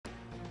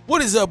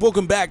What is up?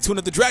 Welcome back to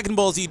another Dragon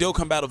Ball Z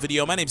Dokkan battle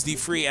video. My name's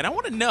DFree, and I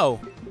want to know,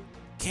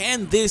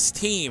 can this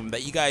team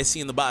that you guys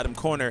see in the bottom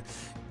corner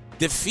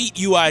defeat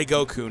UI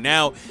Goku?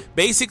 Now,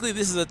 basically,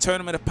 this is a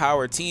Tournament of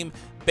Power team.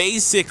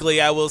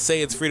 Basically, I will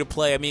say it's free to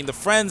play. I mean, the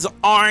friends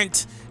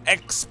aren't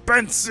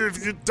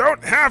expensive. You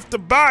don't have to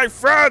buy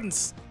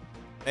friends.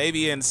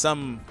 Maybe in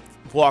some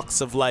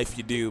walks of life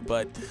you do,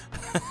 but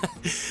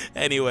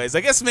anyways,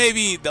 I guess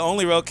maybe the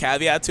only real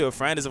caveat to a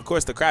friend is, of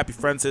course, the crappy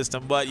friend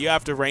system, but you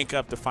have to rank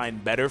up to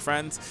find better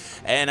friends.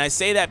 And I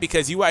say that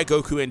because UI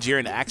Goku and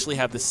Jiren actually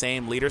have the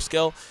same leader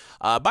skill.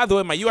 By the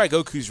way, my UI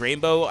Goku's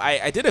rainbow,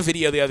 I did a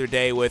video the other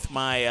day with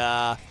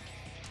my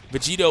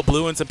Vegito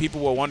blue, and some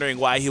people were wondering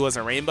why he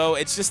wasn't rainbow.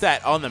 It's just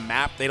that on the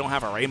map they don't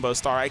have a rainbow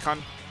star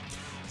icon,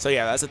 so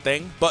yeah, that's a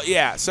thing. But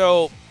yeah,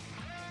 so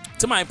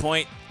to my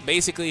point,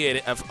 basically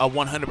a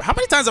 100. How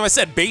many times have I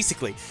said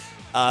basically?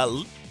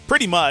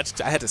 Pretty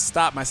much. I had to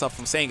stop myself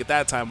from saying it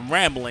that time. I'm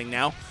rambling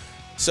now.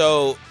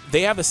 So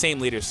they have the same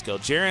leader skill.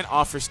 Jiren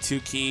offers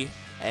 2 key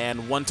and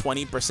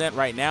 120%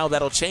 right now.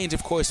 That'll change,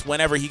 of course,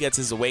 whenever he gets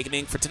his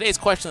awakening. For today's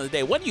question of the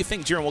day, when do you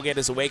think Jiren will get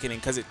his awakening?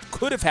 Because it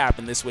could have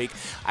happened this week.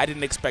 I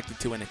didn't expect it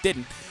to, and it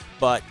didn't.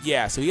 But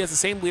yeah, so he has the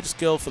same leader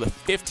skill, for the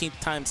 15th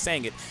time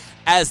saying it,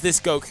 as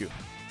this Goku.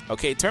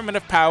 Okay, Tournament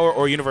of Power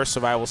or Universe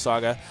Survival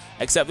Saga,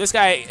 except this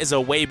guy is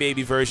a way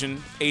baby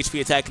version.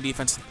 HP, attack, and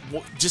defense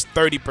just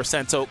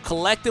 30%. So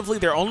collectively,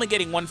 they're only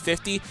getting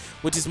 150,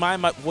 which is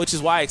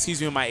why,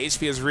 excuse me, my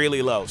HP is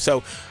really low.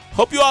 So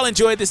hope you all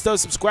enjoyed this though.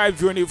 Subscribe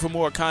if you're new for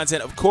more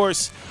content. Of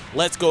course,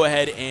 let's go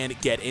ahead and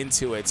get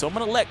into it. So I'm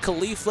gonna let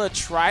Khalifa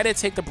try to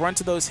take the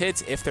brunt of those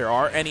hits, if there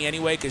are any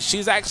anyway, because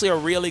she's actually a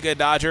really good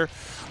dodger.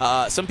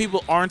 Some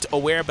people aren't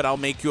aware, but I'll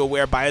make you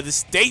aware by the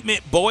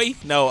statement, boy.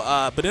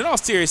 No, but in all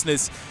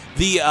seriousness,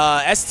 the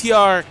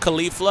STR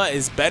Khalifa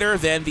is better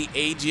than the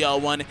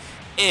AGL one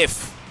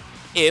if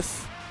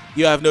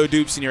you have no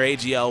dupes in your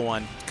AGL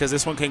one, because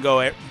this one can go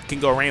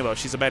rainbow.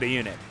 She's a better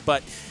unit.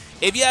 But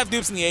if you have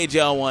dupes in the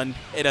AGL one,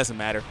 it doesn't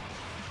matter.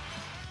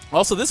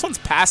 Also, this one's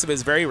passive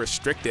is very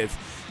restrictive.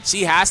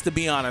 She has to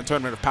be on a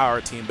Tournament of Power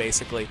team,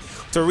 basically,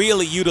 to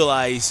really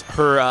utilize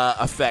her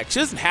effect. She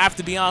doesn't have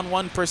to be on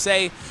one, per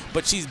se,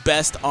 but she's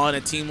best on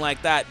a team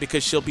like that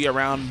because she'll be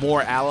around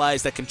more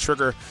allies that can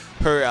trigger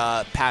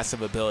her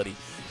passive ability.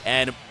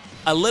 And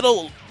a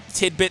little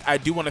tidbit I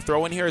do want to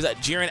throw in here is that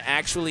Jiren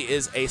actually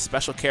is a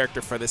special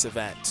character for this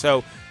event.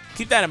 So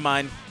keep that in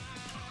mind.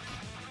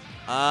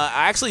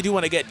 I actually do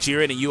want to get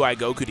Jiren and UI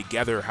Goku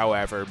together,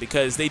 however,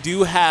 because they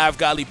do have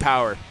godly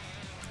power.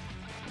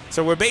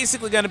 So we're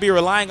basically going to be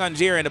relying on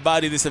Jiren to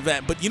body this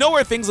event. But you know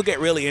where things will get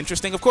really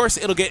interesting? Of course,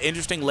 it'll get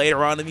interesting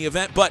later on in the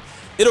event, but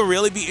it'll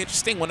really be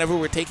interesting whenever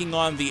we're taking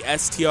on the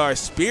STR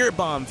Spirit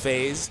Bomb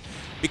phase,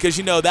 because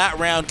you know that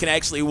round can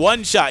actually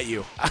one-shot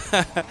you.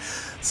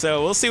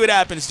 So we'll see what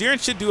happens.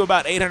 Jiren should do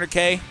about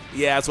 800k.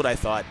 Yeah, that's what I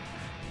thought.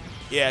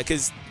 Yeah,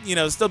 because, you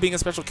know, still being a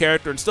special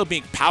character and still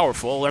being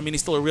powerful, I mean,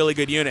 he's still a really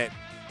good unit.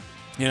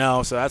 You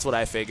know, so that's what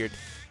I figured.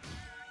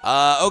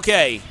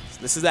 Okay,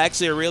 this is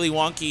actually a really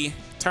wonky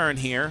turn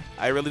here.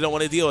 I really don't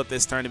want to deal with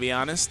this turn, to be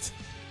honest.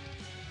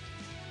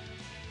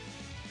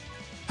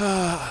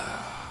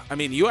 I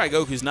mean, UI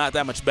Goku's not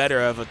that much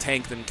better of a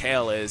tank than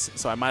Kale is,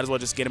 so I might as well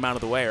just get him out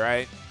of the way,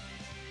 right?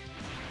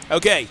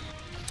 Okay.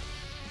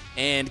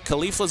 And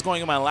Khalifa's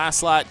going in my last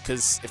slot,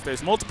 because if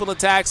there's multiple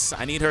attacks,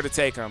 I need her to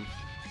take them.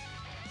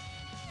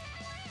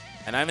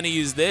 And I'm going to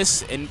use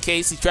this in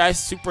case he tries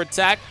to super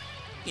attack,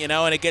 you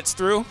know, and it gets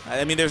through.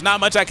 I mean, there's not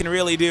much I can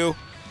really do.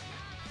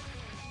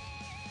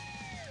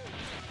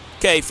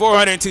 Okay,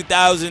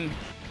 402,000.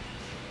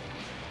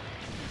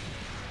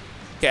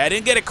 Okay, I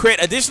didn't get a crit.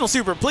 Additional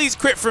super. Please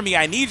crit for me.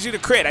 I need you to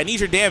crit. I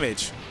need your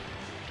damage.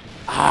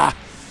 Ah.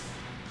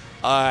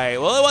 All right.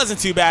 Well, it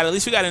wasn't too bad. At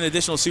least we got an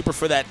additional super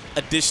for that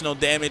additional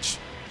damage.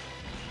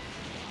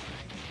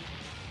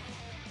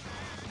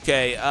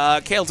 Okay,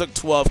 Kale took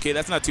 12k.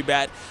 That's not too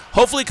bad.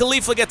 Hopefully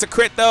Khalifa gets a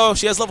crit, though.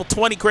 She has level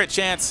 20 crit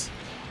chance.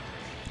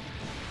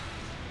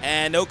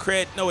 And no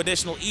crit, no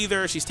additional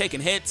either. She's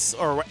taking hits,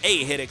 or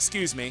a hit,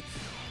 excuse me.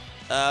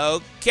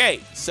 Okay,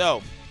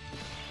 so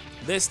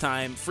this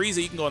time, Frieza,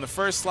 you can go in the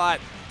first slot,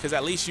 because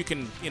at least you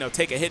can, you know,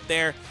 take a hit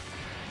there.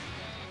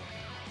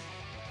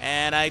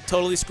 And I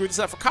totally screwed this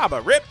up for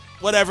Kaba. Rip!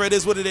 Whatever, it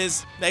is what it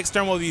is. Next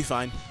turn will be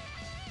fine.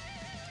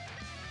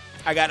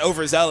 I got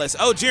overzealous.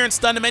 Oh, Jiren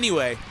stunned him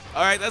anyway.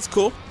 All right, that's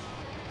cool.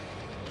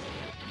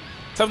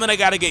 Something I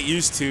got to get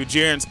used to,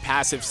 Jiren's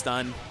passive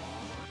stun.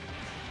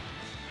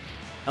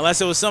 Unless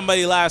it was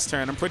somebody last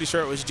turn. I'm pretty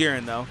sure it was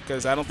Jiren, though,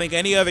 because I don't think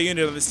any other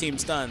unit of this team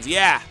stuns.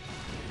 Yeah!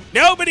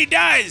 Nobody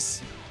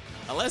does!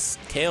 Unless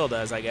Kale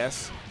does, I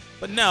guess.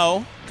 But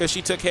no, because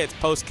she took hits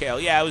post-Kale.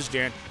 Yeah, it was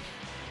Jiren.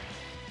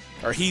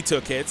 Or he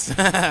took hits.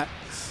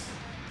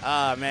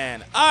 Ah,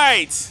 man. All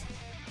right!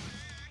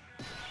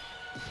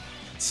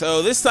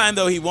 So this time,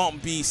 though, he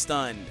won't be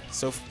stunned.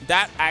 So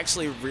that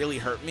actually really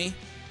hurt me,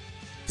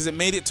 because it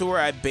made it to where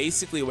I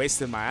basically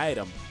wasted my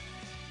item.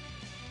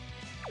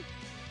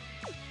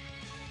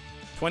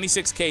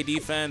 26k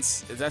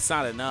defense, that's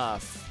not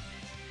enough.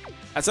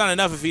 That's not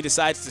enough if he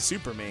decides to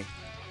super me.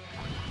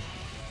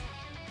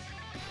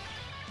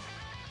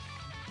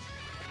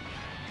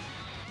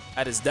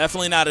 That is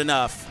definitely not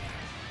enough.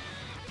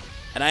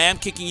 And I am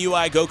kicking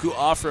UI Goku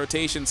off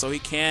rotation so he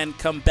can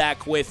come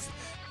back with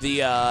the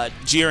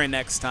Jiren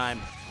next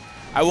time.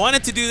 I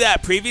wanted to do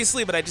that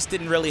previously, but I just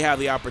didn't really have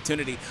the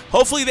opportunity.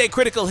 Hopefully they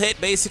critical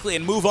hit, basically,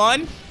 and move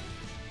on.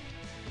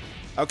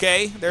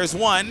 Okay, there's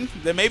one.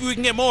 Then maybe we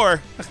can get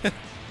more.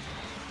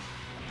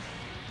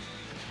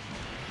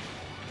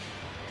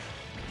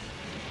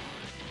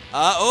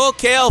 Oh,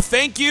 Kale,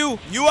 thank you.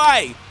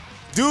 UI,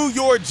 do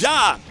your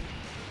job.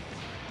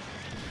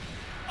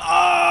 Oh,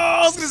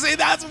 I was going to say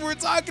that's what we're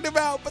talking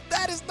about, but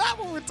that is not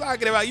what we're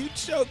talking about. You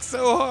choked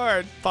so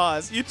hard.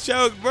 Pause. You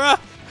choked, bruh.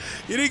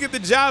 You didn't get the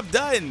job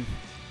done.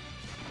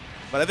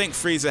 But I think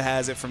Frieza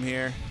has it from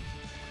here.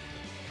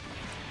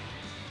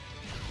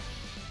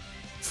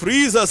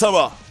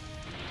 Frieza-sama.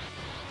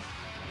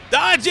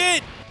 Dodge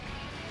it!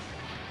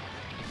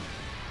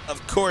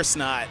 Of course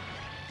not.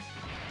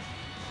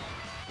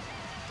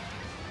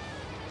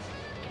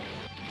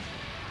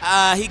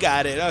 He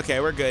got it. Okay,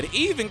 we're good.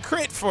 Even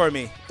crit for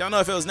me. Don't know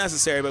if it was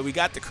necessary, but we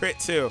got the crit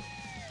too.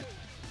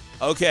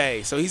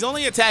 Okay, so he's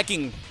only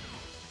attacking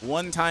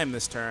one time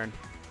this turn.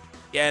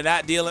 Yeah,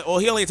 not dealing. Well,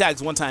 he only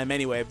attacks one time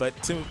anyway,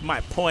 but to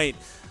my point,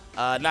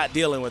 not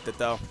dealing with it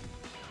though.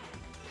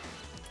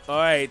 All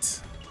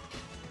right.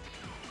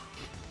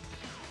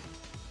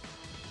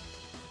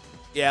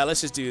 Yeah,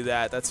 let's just do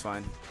that. That's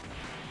fine.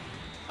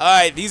 All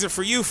right, these are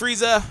for you,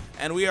 Frieza,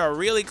 and we are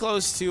really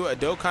close to a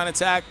Dokkan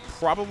attack,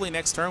 probably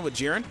next turn with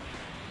Jiren.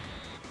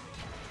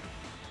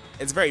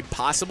 It's very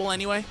possible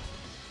anyway.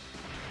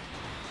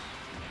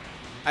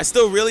 I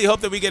still really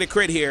hope that we get a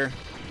crit here.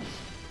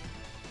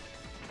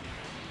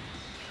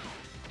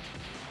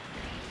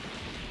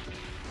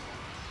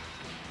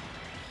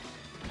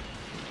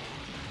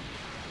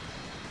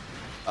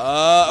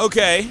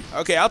 Okay.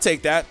 Okay, I'll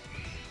take that.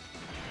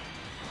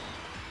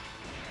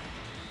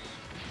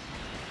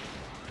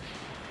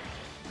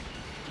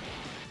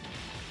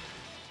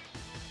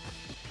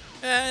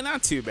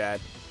 Not too bad.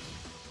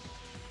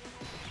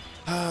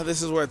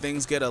 This is where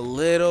things get a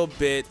little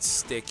bit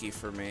sticky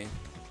for me.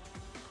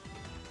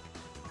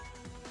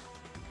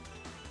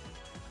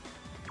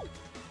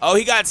 Oh,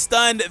 he got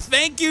stunned.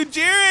 Thank you,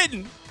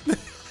 Jiren!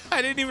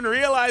 I didn't even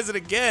realize it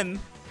again.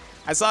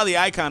 I saw the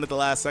icon at the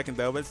last second,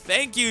 though, but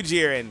thank you,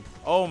 Jiren.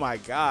 Oh, my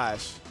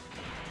gosh.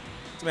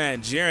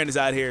 Man, Jiren is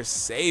out here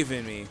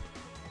saving me.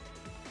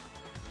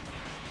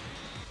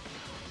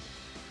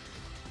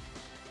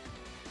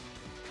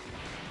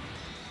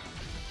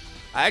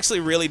 I actually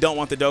really don't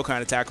want the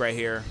Dokkan attack right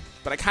here,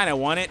 but I kind of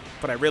want it,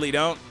 but I really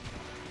don't.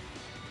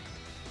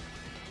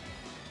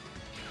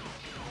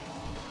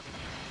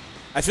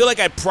 I feel like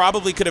I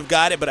probably could have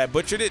got it, but I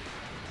butchered it.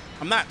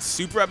 I'm not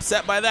super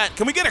upset by that.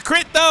 Can we get a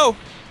crit, though?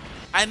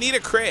 I need a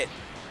crit.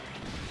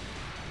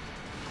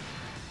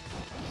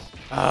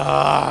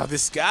 Ah,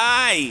 this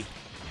guy.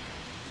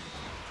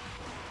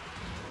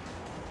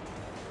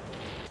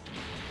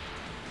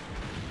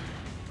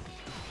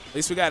 At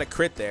least we got a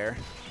crit there.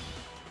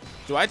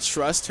 Do I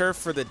trust her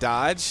for the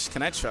dodge?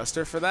 Can I trust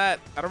her for that?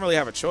 I don't really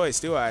have a choice,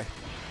 do I?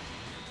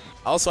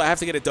 Also, I have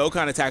to get a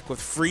Dokkan attack with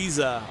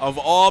Frieza, of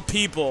all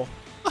people.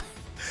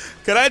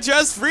 Can I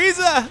trust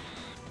Frieza?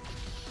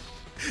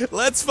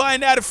 Let's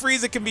find out if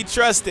Frieza can be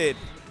trusted.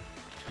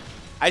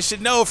 I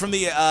should know from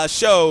the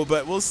show,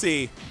 but we'll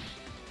see.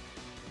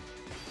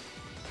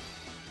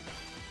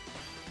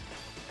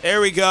 There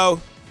we go.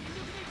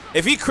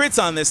 If he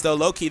crits on this, though,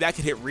 low-key, that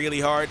could hit really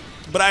hard.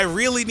 But I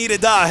really need a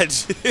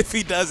dodge if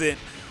he doesn't.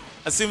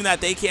 Assuming that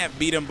they can't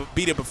beat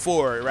it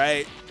before,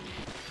 right?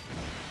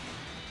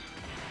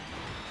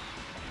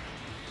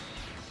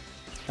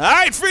 All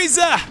right,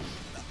 Frieza!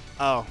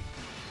 Oh.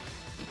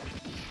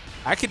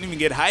 I couldn't even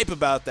get hype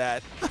about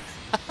that.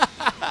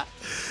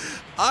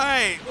 All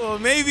right, well,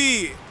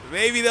 maybe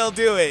they'll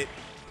do it.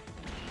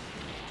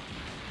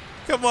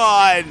 Come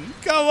on,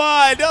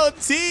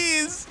 don't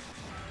tease.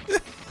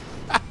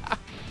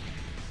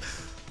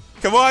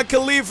 Come on,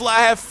 Khalifa, I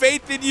have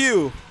faith in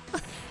you.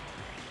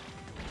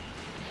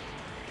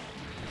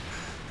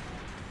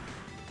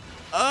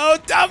 Oh,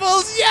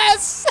 doubles,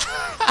 yes!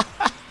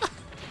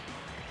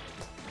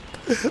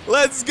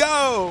 Let's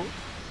go.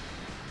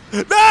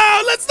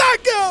 No, let's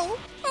not go.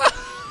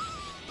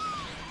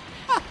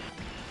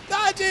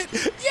 Dodge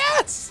it,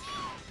 yes!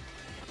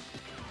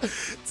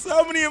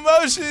 So many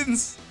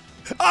emotions.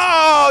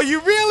 Oh, you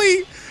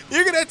really?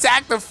 You're gonna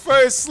attack the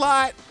first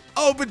slot?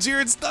 Oh, but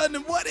Jiren's stunned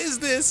him. What is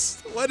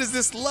this? What is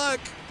this luck?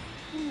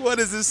 What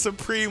is this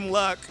supreme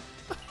luck?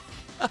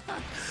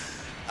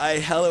 I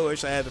hella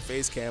wish I had the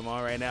face cam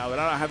on right now, but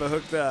I don't have it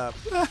hooked up.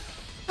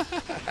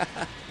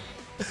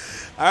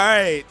 All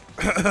right.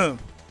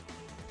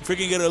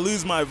 Freaking gonna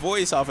lose my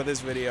voice off of this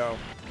video.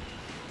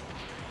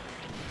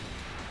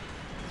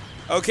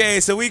 Okay,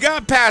 so we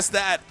got past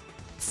that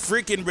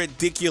freaking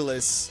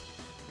ridiculous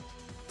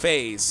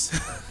phase.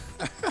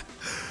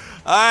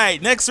 All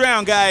right, next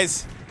round,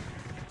 guys.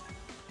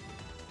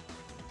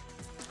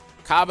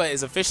 Kaba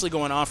is officially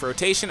going off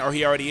rotation, or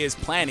he already is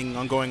planning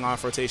on going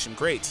off rotation.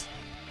 Great.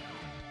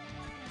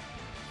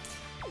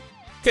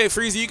 Okay,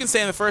 Frieza, you can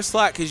stay in the first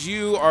slot because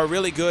you are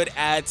really good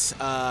at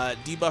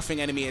debuffing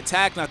enemy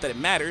attack. Not that it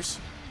matters,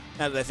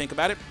 now that I think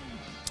about it.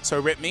 So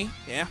rip me.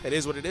 Yeah, it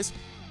is what it is.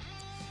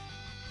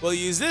 We'll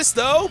use this,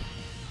 though.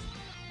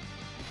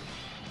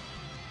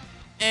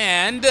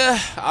 And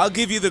I'll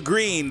give you the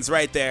greens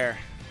right there.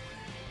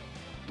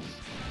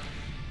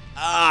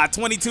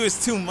 22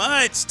 is too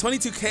much.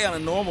 22k on a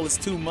normal is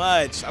too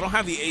much. I don't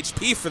have the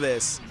HP for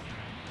this.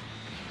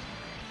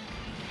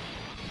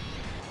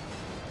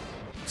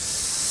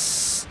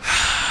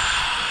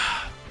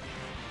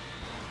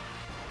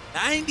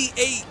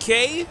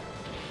 98k?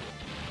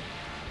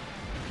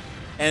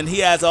 And he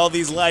has all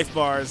these life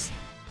bars.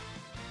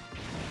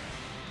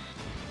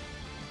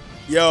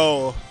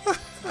 Yo.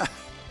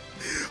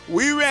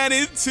 We ran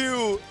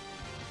into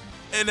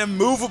an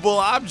immovable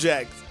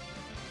object.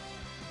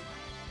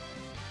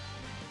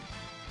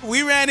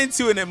 We ran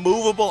into an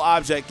immovable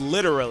object,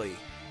 literally.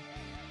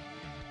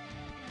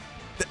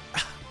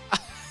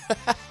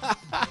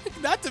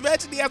 Not to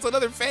mention he has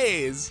another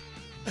phase.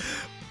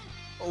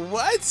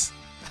 What?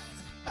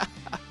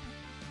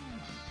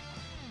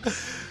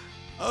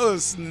 Oh,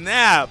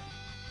 snap.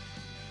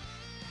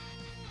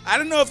 I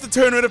don't know if the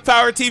Tournament of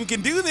Power team can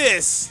do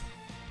this.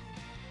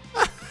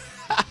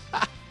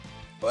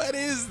 What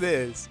is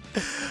this?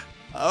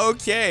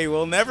 Okay,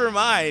 well, never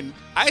mind.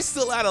 I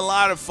still had a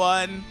lot of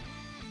fun.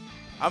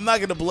 I'm not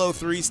going to blow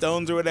 3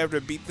 stones or whatever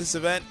to beat this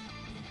event.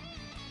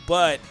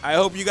 But I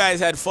hope you guys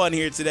had fun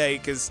here today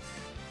because,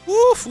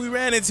 woof, we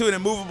ran into an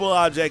immovable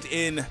object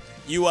in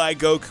UI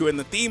Goku, and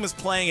the theme is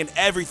playing and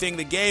everything.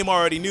 The game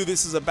already knew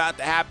this was about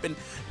to happen.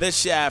 The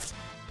shaft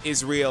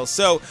is real.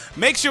 So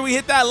make sure we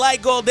hit that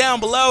like goal down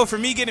below. For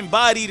me getting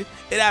bodied,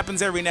 it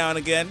happens every now and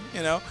again,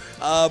 you know.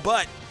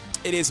 But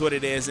it is what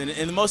it is. And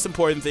the most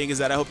important thing is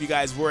that I hope you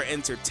guys were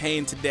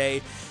entertained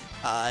today.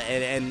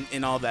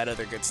 And all that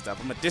other good stuff.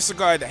 I'm going to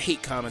disregard the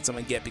hate comments I'm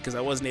going to get because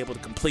I wasn't able to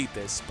complete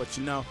this. But,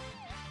 you know,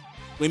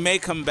 we may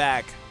come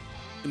back.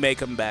 We may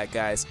come back,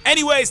 guys.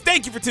 Anyways,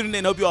 thank you for tuning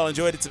in. Hope you all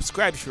enjoyed it.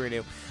 Subscribe if you're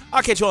new.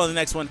 I'll catch you all in the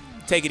next one.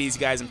 Take it easy,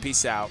 guys, and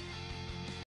peace out.